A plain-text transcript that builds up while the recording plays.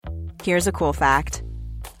Here's a cool fact.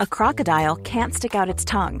 A crocodile can't stick out its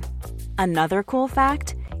tongue. Another cool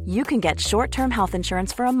fact, you can get short-term health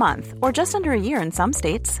insurance for a month or just under a year in some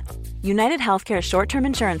states. United Healthcare short-term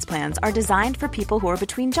insurance plans are designed for people who are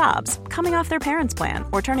between jobs, coming off their parents' plan,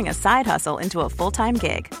 or turning a side hustle into a full-time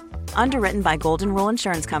gig. Underwritten by Golden Rule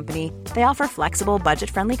Insurance Company, they offer flexible,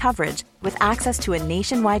 budget-friendly coverage with access to a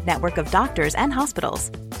nationwide network of doctors and hospitals.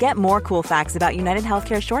 Get more cool facts about United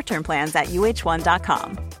Healthcare short-term plans at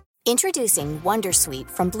uh1.com. Introducing Wondersuite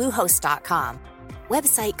from Bluehost.com.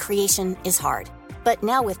 Website creation is hard, but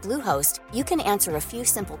now with Bluehost, you can answer a few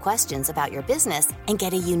simple questions about your business and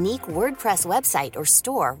get a unique WordPress website or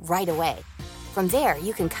store right away. From there,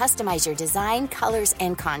 you can customize your design, colors,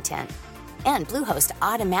 and content. And Bluehost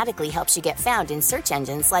automatically helps you get found in search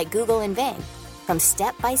engines like Google and Bing. From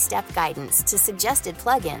step-by-step guidance to suggested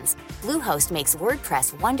plugins, Bluehost makes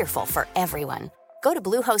WordPress wonderful for everyone. Go to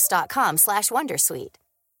bluehost.com/wondersuite.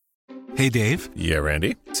 Hey, Dave. Yeah,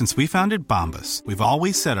 Randy. Since we founded Bombas, we've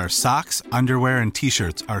always said our socks, underwear, and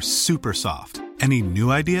T-shirts are super soft. Any new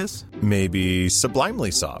ideas? Maybe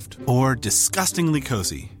sublimely soft. Or disgustingly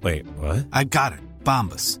cozy. Wait, what? I got it.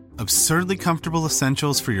 Bombas. Absurdly comfortable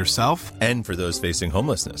essentials for yourself and for those facing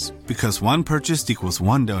homelessness. Because one purchased equals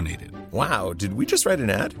one donated. Wow, did we just write an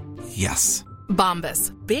ad? Yes.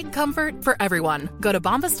 Bombas. Big comfort for everyone. Go to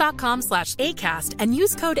bombas.com/ACAST and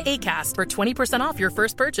use code ACAST for 20% off your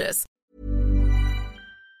first purchase.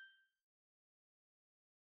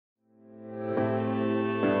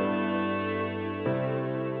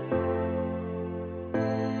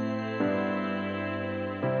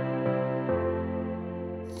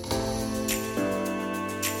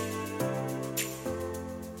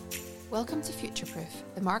 Welcome to Futureproof,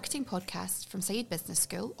 the marketing podcast from Said Business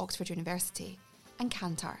School, Oxford University, and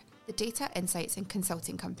Kantar, the data, insights and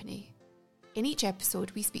consulting company. In each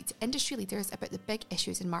episode, we speak to industry leaders about the big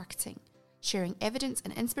issues in marketing, sharing evidence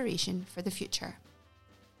and inspiration for the future.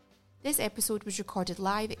 This episode was recorded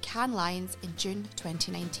live at Cannes Lions in June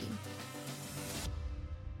 2019.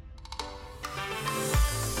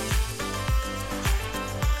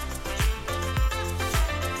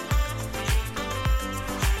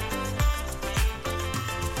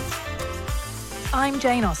 I'm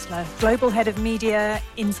Jane Osler, Global Head of Media,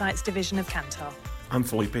 Insights Division of Kantar. I'm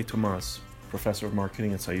Felipe Tomas, Professor of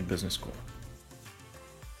Marketing at Said Business School.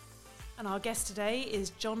 And our guest today is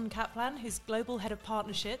Jon Kaplan, who's Global Head of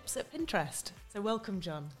Partnerships at Pinterest. So welcome,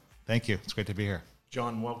 Jon. Thank you. It's great to be here.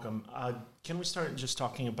 Jon, welcome. Can we start just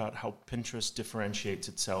talking about how Pinterest differentiates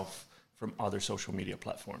itself from other social media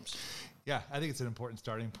platforms? Yeah, I think it's an important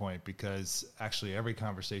starting point because actually every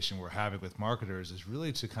conversation we're having with marketers is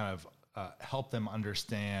really to kind of help them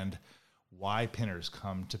understand why pinners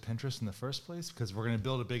come to Pinterest in the first place, because we're going to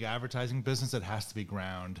build a big advertising business that has to be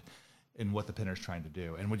grounded in what the pinner's trying to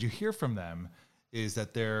do. And what you hear from them is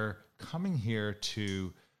that they're coming here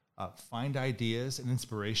to find ideas and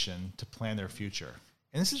inspiration to plan their future.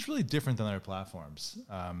 And this is really different than other platforms.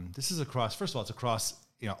 This is across, first of all, it's across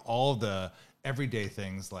all the everyday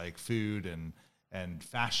things like food and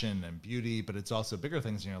fashion and beauty, but it's also bigger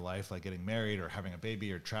things in your life like getting married or having a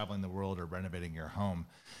baby or traveling the world or renovating your home.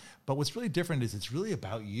 But what's really different is it's really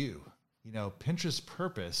about you. Pinterest's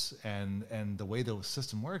purpose and the way the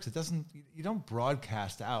system works, you don't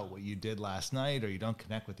broadcast out what you did last night or you don't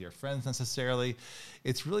connect with your friends necessarily.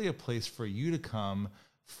 It's really a place for you to come,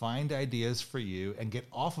 find ideas for you and get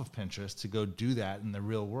off of Pinterest to go do that in the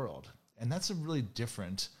real world. And that's a really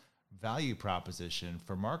different value proposition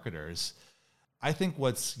for marketers. I think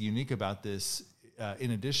what's unique about this, in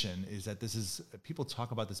addition, is that people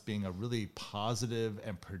talk about this being a really positive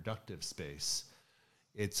and productive space.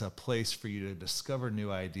 It's a place for you to discover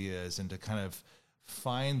new ideas and to kind of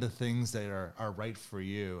find the things that are right for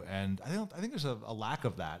you. And I think there's a lack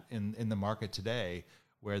of that in the market today,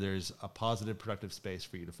 where there's a positive, productive space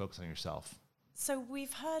for you to focus on yourself. So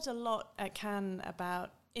we've heard a lot at Cannes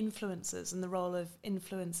about influencers and the role of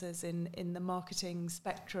influencers in the marketing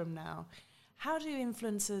spectrum now. How do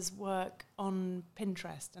influencers work on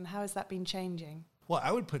Pinterest, and how has that been changing? Well,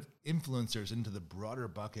 I would put influencers into the broader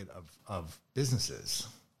bucket of businesses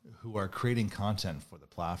who are creating content for the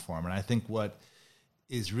platform. And I think what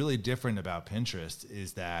is really different about Pinterest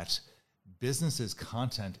is that businesses'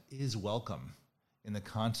 content is welcome in the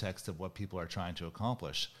context of what people are trying to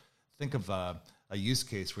accomplish. Think of a use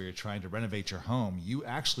case where you're trying to renovate your home. You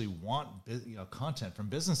actually want content from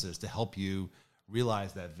businesses to help you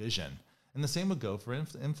realize that vision. And the same would go for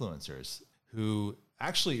influencers who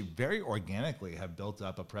actually very organically have built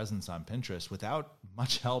up a presence on Pinterest without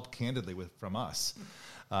much help, candidly, from us.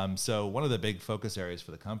 So one of the big focus areas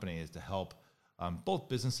for the company is to help both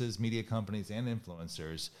businesses, media companies, and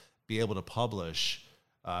influencers be able to publish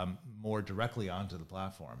more directly onto the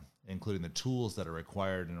platform, including the tools that are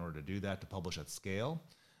required in order to do that, to publish at scale,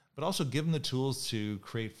 but also give them the tools to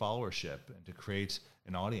create followership and to create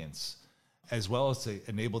an audience, as well as to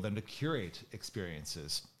enable them to curate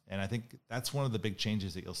experiences. And I think that's one of the big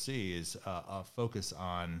changes that you'll see is a focus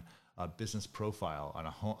on a business profile,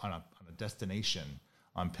 on a destination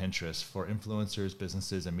on Pinterest for influencers,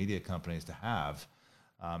 businesses, and media companies to have.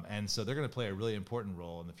 And so they're going to play a really important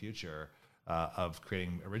role in the future of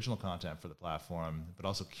creating original content for the platform, but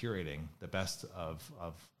also curating the best of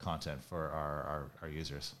content for our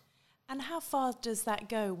users. And how far does that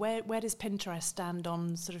go? Where does Pinterest stand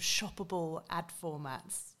on sort of shoppable ad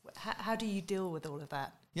formats? How do you deal with all of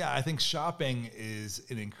that? Yeah, I think shopping is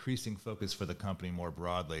an increasing focus for the company more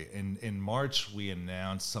broadly. In March, we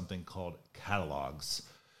announced something called catalogs,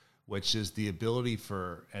 which is the ability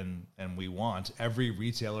for, and we want, every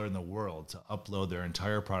retailer in the world to upload their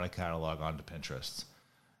entire product catalog onto Pinterest.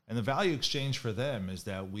 And the value exchange for them is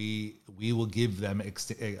that we will give them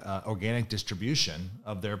organic distribution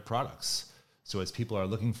of their products. So as people are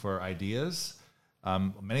looking for ideas,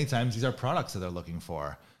 many times these are products that they're looking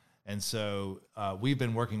for. And so we've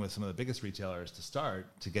been working with some of the biggest retailers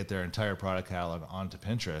to get their entire product catalog onto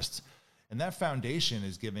Pinterest. And that foundation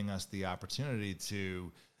is giving us the opportunity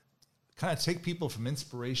to kind of take people from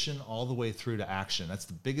inspiration all the way through to action. That's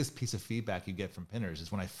the biggest piece of feedback you get from Pinners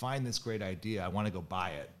is when I find this great idea, I want to go buy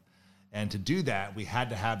it. And to do that, we had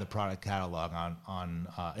to have the product catalog on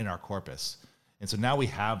in our corpus. And so now we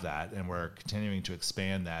have that, and we're continuing to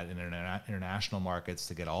expand that in international markets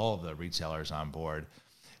to get all of the retailers on board.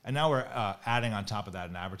 And now we're adding on top of that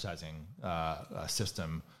an advertising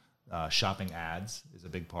system. Shopping ads is a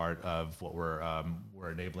big part of what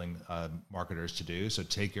we're enabling marketers to do. So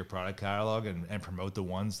take your product catalog and promote the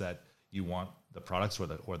ones that you want, the products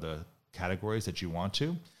or the categories that you want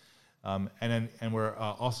to. And we're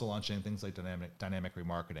also launching things like dynamic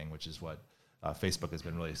remarketing, which is what Facebook has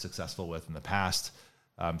been really successful with in the past.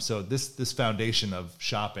 So this foundation of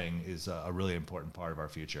shopping is a really important part of our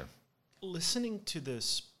future. Listening to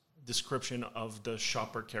this description of the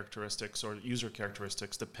shopper characteristics or user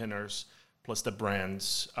characteristics, the pinners, plus the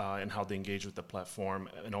brands and how they engage with the platform,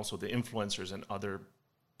 and also the influencers and other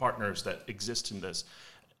partners that exist in this,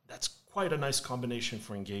 that's quite a nice combination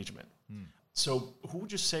for engagement. So who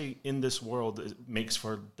would you say in this world makes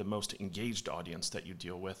for the most engaged audience that you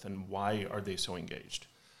deal with, and why are they so engaged?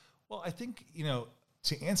 Well, I think,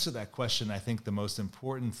 to answer that question, I think the most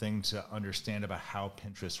important thing to understand about how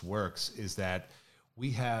Pinterest works is that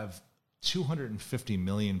we have 250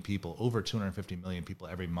 million people, over 250 million people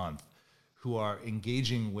every month who are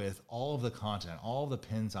engaging with all of the content, all of the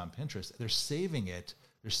pins on Pinterest. They're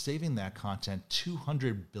saving that content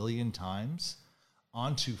 200 billion times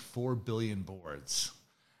onto 4 billion boards,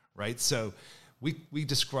 right? So we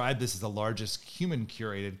describe this as the largest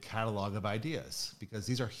human-curated catalog of ideas because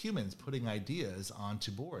these are humans putting ideas onto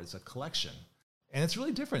boards, a collection. And it's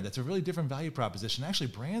really different. That's a really different value proposition. Actually,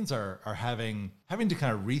 brands are having to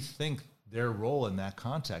kind of rethink their role in that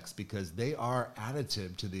context because they are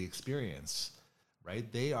additive to the experience,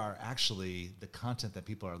 right? They are actually the content that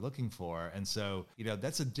people are looking for. And so,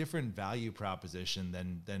 that's a different value proposition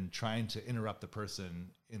than trying to interrupt the person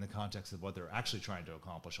in the context of what they're actually trying to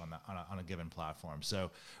accomplish on a given platform.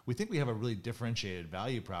 So we think we have a really differentiated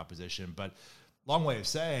value proposition, but long way of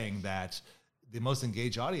saying that the most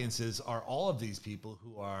engaged audiences are all of these people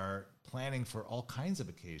who are planning for all kinds of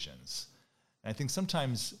occasions. And I think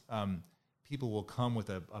sometimes people will come with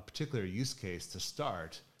a particular use case to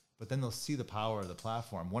start, but then they'll see the power of the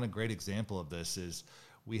platform. One great example of this is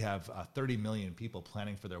we have 30 million people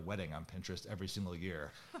planning for their wedding on Pinterest every single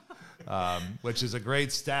year, which is a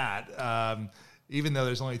great stat, even though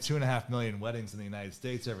there's only 2.5 million weddings in the United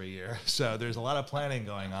States every year. So there's a lot of planning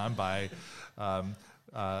going on by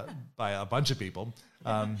a bunch of people.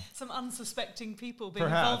 Some unsuspecting people being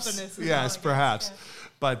involved in this. Yes, perhaps. Yeah.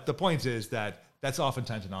 But the point is that that's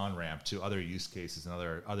oftentimes an on-ramp to other use cases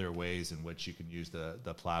and other ways in which you can use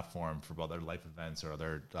the platform for other life events or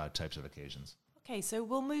other types of occasions. Okay, so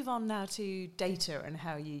we'll move on now to data and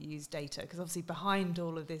how you use data, because obviously behind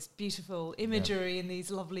all of this beautiful imagery and these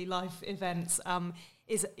lovely life events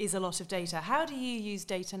is a lot of data. How do you use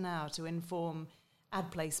data now to inform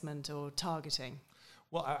ad placement or targeting?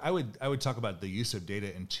 Well, I would talk about the use of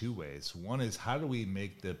data in two ways. One is how do we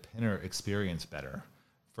make the pinner experience better,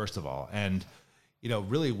 first of all, and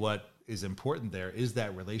really what is important there is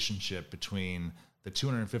that relationship between the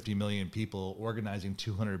 250 million people organizing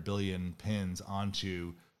 200 billion pins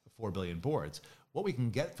onto 4 billion boards. What we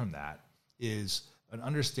can get from that is an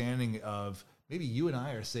understanding of maybe you and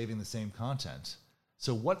I are saving the same content.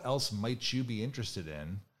 So what else might you be interested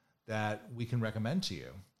in that we can recommend to you?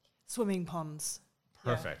 Swimming ponds.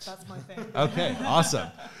 Perfect. Yeah, that's my thing. Okay, awesome.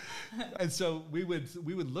 And so we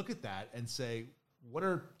would look at that and say, what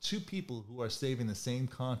are two people who are saving the same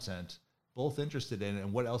content, both interested in,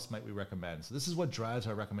 and what else might we recommend? So this is what drives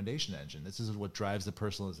our recommendation engine. This is what drives the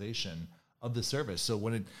personalization of the service. So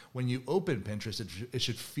when you open Pinterest, it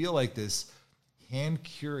should feel like this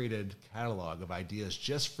hand-curated catalog of ideas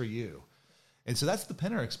just for you. And so that's the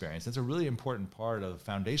pinner experience. That's a really important part of the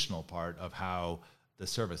foundational part of how the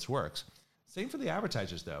service works. Same for the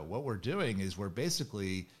advertisers, though. What we're doing is we're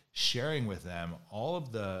basically sharing with them all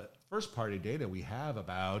of the first-party data we have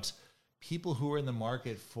about people who are in the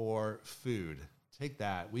market for food. Take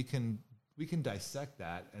that. We can dissect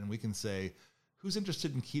that, and we can say, who's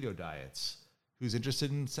interested in keto diets? Who's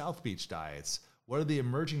interested in South Beach diets? What are the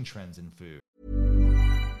emerging trends in food?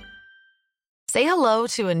 Say hello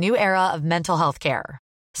to a new era of mental health care.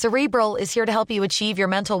 Cerebral is here to help you achieve your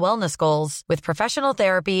mental wellness goals with professional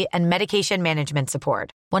therapy and medication management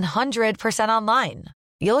support. 100% online.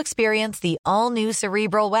 You'll experience the all-new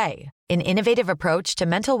Cerebral Way, an innovative approach to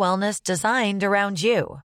mental wellness designed around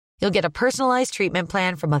you. You'll get a personalized treatment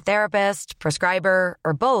plan from a therapist, prescriber,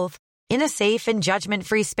 or both in a safe and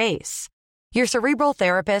judgment-free space. Your Cerebral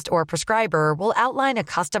therapist or prescriber will outline a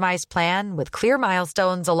customized plan with clear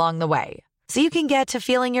milestones along the way, so you can get to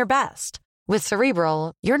feeling your best. With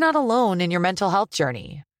Cerebral, you're not alone in your mental health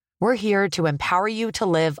journey. We're here to empower you to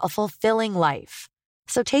live a fulfilling life.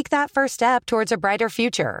 So take that first step towards a brighter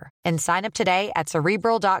future and sign up today at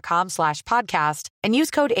Cerebral.com/podcast and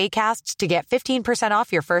use code ACAST to get 15%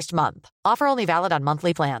 off your first month. Offer only valid on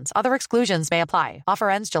monthly plans. Other exclusions may apply. Offer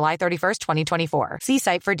ends July 31st, 2024. See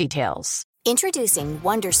site for details. Introducing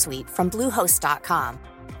Wondersuite from Bluehost.com.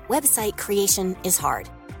 Website creation is hard,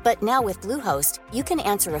 but now with Bluehost, you can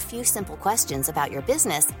answer a few simple questions about your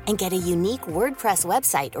business and get a unique WordPress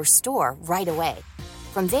website or store right away.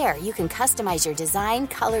 From there, you can customize your design,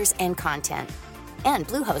 colors, and content. And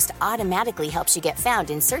Bluehost automatically helps you get found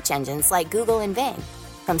in search engines like Google and Bing.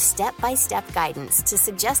 From step-by-step guidance to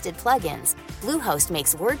suggested plugins, Bluehost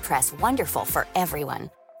makes WordPress wonderful for everyone.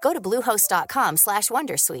 Go to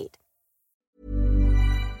bluehost.com/wondersuite.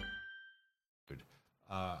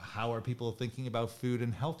 How are people thinking about food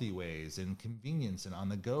in healthy ways, in convenience and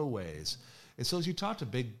on-the-go ways? And so as you talk to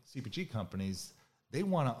big CPG companies, they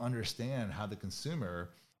want to understand how the consumer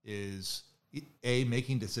is,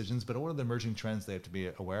 making decisions, but what are the emerging trends they have to be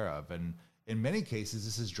aware of? And in many cases,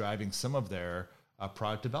 this is driving some of their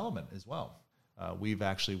product development as well. We've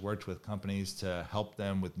actually worked with companies to help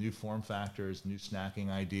them with new form factors, new snacking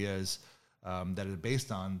ideas that are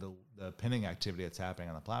based on the pinning activity that's happening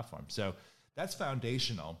on the platform. So that's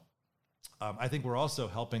foundational. I think we're also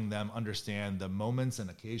helping them understand the moments and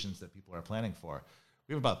occasions that people are planning for.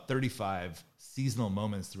 We have about 35 seasonal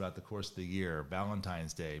moments throughout the course of the year: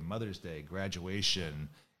 Valentine's Day, Mother's Day, graduation,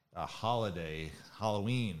 holiday,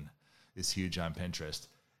 Halloween is huge on Pinterest.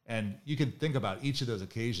 And you can think about each of those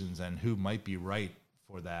occasions and who might be right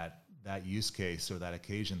for that use case or that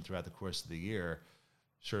occasion throughout the course of the year.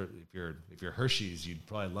 Sure, if you're Hershey's, you'd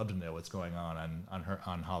probably love to know what's going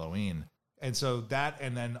on Halloween. And so that,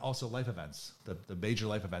 and then also life events, the major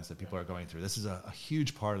life events that people are going through. This is a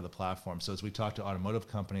huge part of the platform. So as we talk to automotive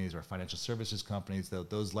companies or financial services companies,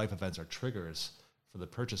 those life events are triggers for the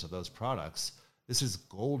purchase of those products. This is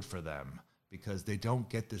gold for them because they don't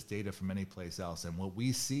get this data from any place else. And what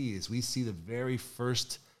we see is the very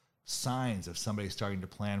first signs of somebody starting to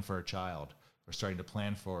plan for a child or starting to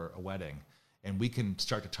plan for a wedding. And we can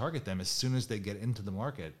start to target them as soon as they get into the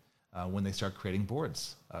market. When they start creating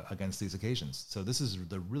boards against these occasions. So this is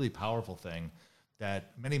the really powerful thing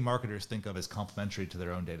that many marketers think of as complementary to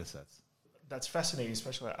their own data sets. That's fascinating,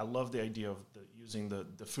 especially I love the idea of using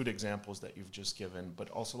the food examples that you've just given, but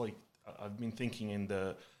also like I've been thinking in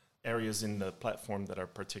the areas in the platform that are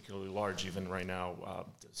particularly large, even right now,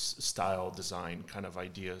 style, design kind of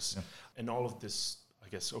ideas, and all of this, I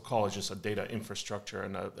guess, we'll call it just a data infrastructure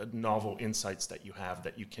and a novel insights that you have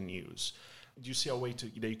that you can use. Do you see a way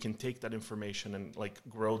that you can take that information and like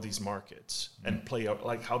grow these markets and play out,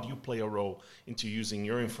 like how do you play a role into using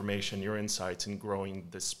your information, your insights, and growing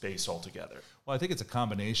this space altogether? Well, I think it's a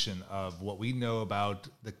combination of what we know about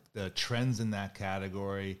the trends in that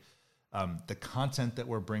category, the content that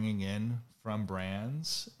we're bringing in from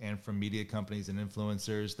brands and from media companies and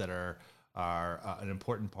influencers that are an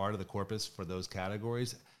important part of the corpus for those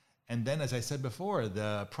categories. And then, as I said before,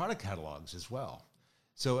 the product catalogs as well.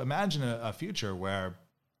 So imagine a future where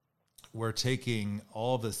we're taking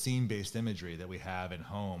all the scene-based imagery that we have in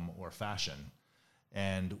home or fashion,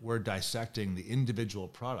 and we're dissecting the individual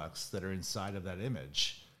products that are inside of that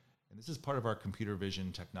image. And this is part of our computer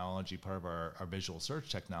vision technology, part of our visual search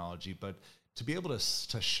technology. But to be able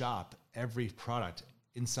to shop every product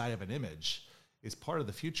inside of an image is part of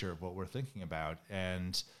the future of what we're thinking about.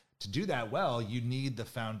 And to do that well, you need the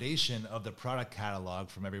foundation of the product catalog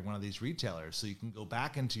from every one of these retailers. So you can go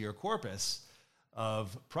back into your corpus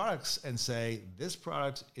of products and say, this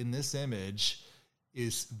product in this image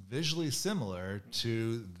is visually similar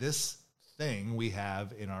to this thing we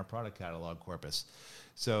have in our product catalog corpus.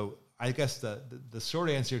 So I guess the short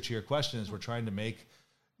answer to your question is we're trying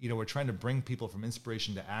to bring people from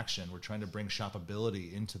inspiration to action. We're trying to bring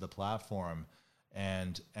shoppability into the platform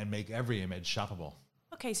and make every image shoppable.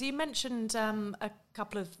 Okay, so you mentioned a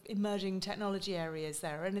couple of emerging technology areas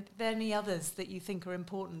there. And are there any others that you think are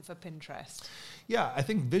important for Pinterest? Yeah, I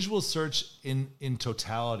think visual search in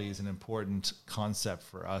totality is an important concept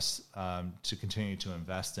for us to continue to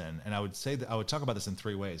invest in. And I would say that I would talk about this in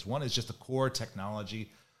three ways. One is just the core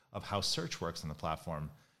technology of how search works on the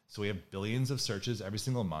platform. So we have billions of searches every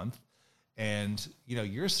single month. And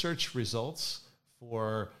your search results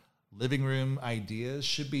for living room ideas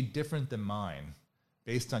should be different than mine,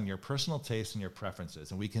 based on your personal taste and your preferences.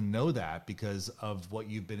 And we can know that because of what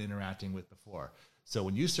you've been interacting with before. So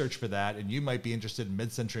when you search for that, and you might be interested in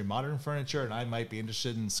mid-century modern furniture, and I might be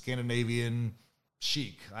interested in Scandinavian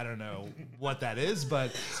chic. I don't know what that is,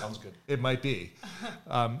 but sounds good. It might be.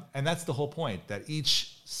 And that's the whole point, that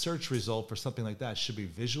each search result for something like that should be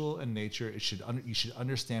visual in nature. You should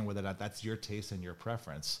understand whether or not that's your taste and your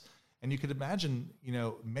preference. And you could imagine,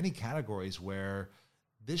 many categories where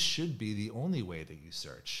this should be the only way that you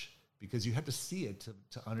search, because you have to see it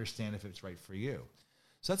to understand if it's right for you.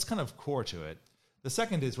 So that's kind of core to it. The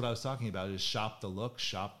second is what I was talking about, is shop the look,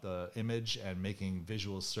 shop the image, and making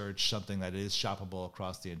visual search something that is shoppable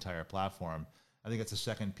across the entire platform. I think that's the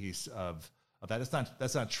second piece of that.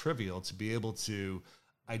 That's not trivial to be able to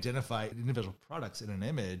identify individual products in an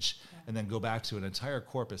image and then go back to an entire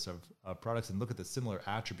corpus of products and look at the similar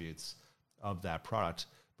attributes of that product.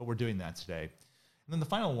 But we're doing that today. And then the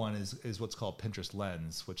final one is what's called Pinterest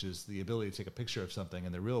Lens, which is the ability to take a picture of something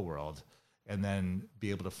in the real world and then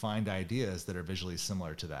be able to find ideas that are visually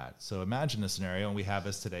similar to that. So imagine a scenario, and we have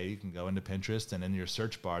this today. You can go into Pinterest, and in your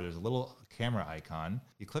search bar, there's a little camera icon.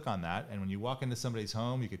 You click on that, and when you walk into somebody's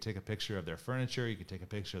home, you could take a picture of their furniture, you could take a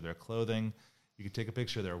picture of their clothing, you could take a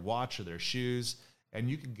picture of their watch or their shoes, and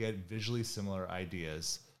you could get visually similar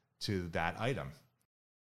ideas to that item.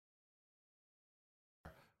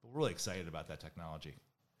 We're really excited about that technology.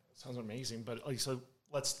 Sounds amazing. But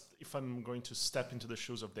if I'm going to step into the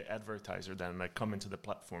shoes of the advertiser, then I come into the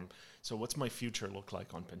platform. So what's my future look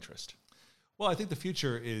like on Pinterest? Well, I think the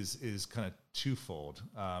future is kind of twofold.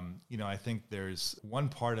 I think there's one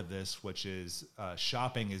part of this, which is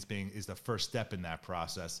shopping is the first step in that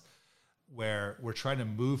process, where we're trying to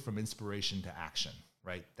move from inspiration to action.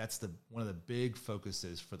 Right, that's one of the big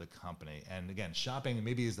focuses for the company. And again, shopping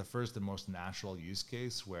maybe is the first and most natural use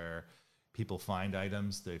case where people find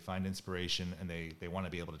items, they find inspiration, and they want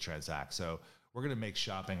to be able to transact. So we're going to make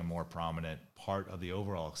shopping a more prominent part of the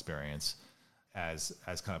overall experience as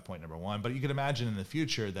kind of point number one. But you can imagine in the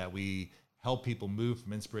future that we help people move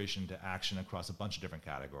from inspiration to action across a bunch of different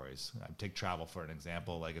categories. Take travel for an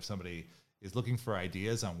example. Like if somebody is looking for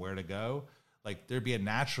ideas on where to go, like there'd be a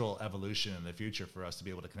natural evolution in the future for us to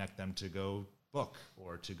be able to connect them to go book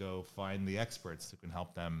or to go find the experts who can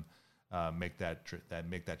help them make that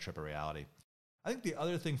trip a reality. I think the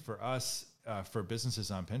other thing for us, for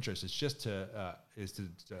businesses on Pinterest, is just to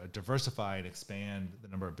diversify and expand the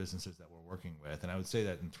number of businesses that we're working with. And I would say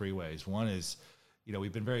that in three ways. One is,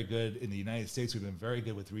 we've been very good in the United States. We've been very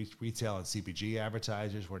good with retail and CPG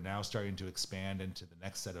advertisers. We're now starting to expand into the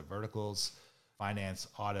next set of verticals: finance,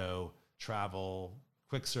 auto, travel,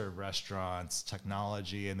 quick serve restaurants,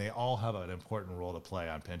 technology, and they all have an important role to play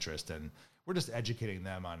on Pinterest. And we're just educating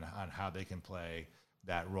them on how they can play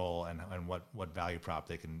that role and what value prop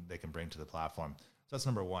they can bring to the platform. So that's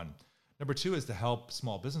number one. Number two is to help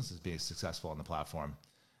small businesses be successful on the platform.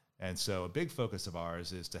 And so a big focus of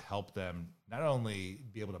ours is to help them not only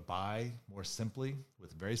be able to buy more simply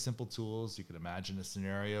with very simple tools. You can imagine a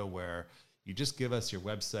scenario where you just give us your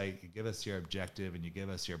website, you give us your objective, and you give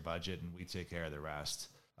us your budget, and we take care of the rest.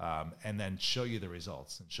 And then show you the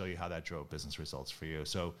results and show you how that drove business results for you.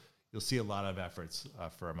 So you'll see a lot of efforts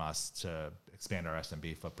from us to expand our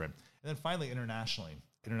SMB footprint. And then finally, internationally.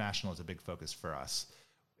 International is a big focus for us.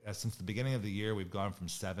 Since the beginning of the year, we've gone from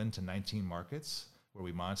 7 to 19 markets where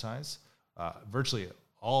we monetize. Virtually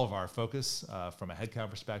all of our focus from a headcount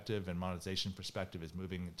perspective and monetization perspective is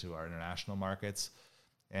moving to our international markets.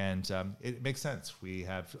 And it makes sense. We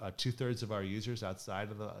have 2/3 of our users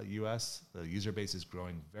outside of the U.S. The user base is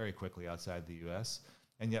growing very quickly outside the U.S.,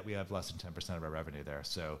 and yet we have less than 10% of our revenue there.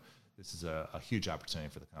 So this is a huge opportunity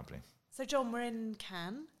for the company. So Jon, we're in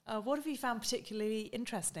Cannes. What have you found particularly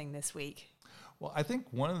interesting this week? Well, I think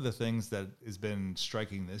one of the things that has been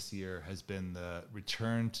striking this year has been the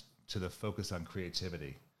return to the focus on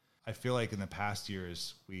creativity. I feel like in the past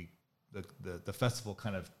years, the festival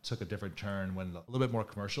kind of took a different turn, went a little bit more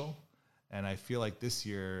commercial. And I feel like this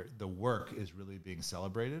year, the work is really being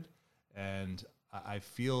celebrated. And I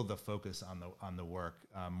feel the focus on the work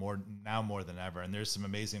more than ever. And there's some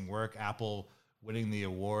amazing work. Apple winning the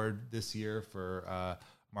award this year for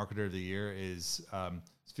Marketer of the Year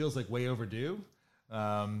feels like way overdue.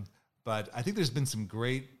 But I think there's been some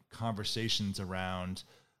great conversations around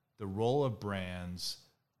the role of brands,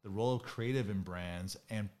 the role of creative in brands,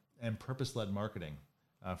 and purpose-led marketing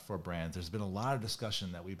for brands. There's been a lot of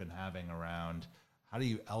discussion that we've been having around how do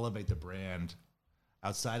you elevate the brand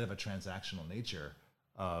outside of a transactional nature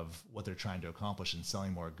of what they're trying to accomplish in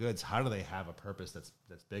selling more goods. How do they have a purpose that's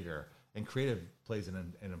bigger? And creative plays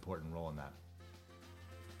an important role in that.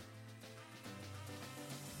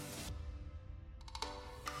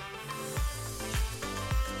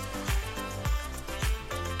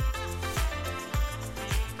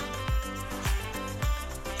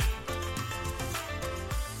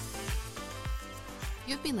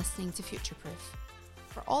 You've been listening to Future Proof.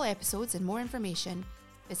 For all episodes and more information,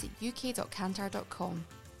 visit uk.kantar.com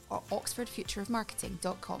or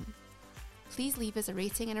oxfordfutureofmarketing.com. Please leave us a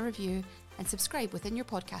rating and a review and subscribe within your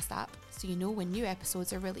podcast app so you know when new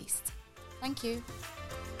episodes are released. Thank you.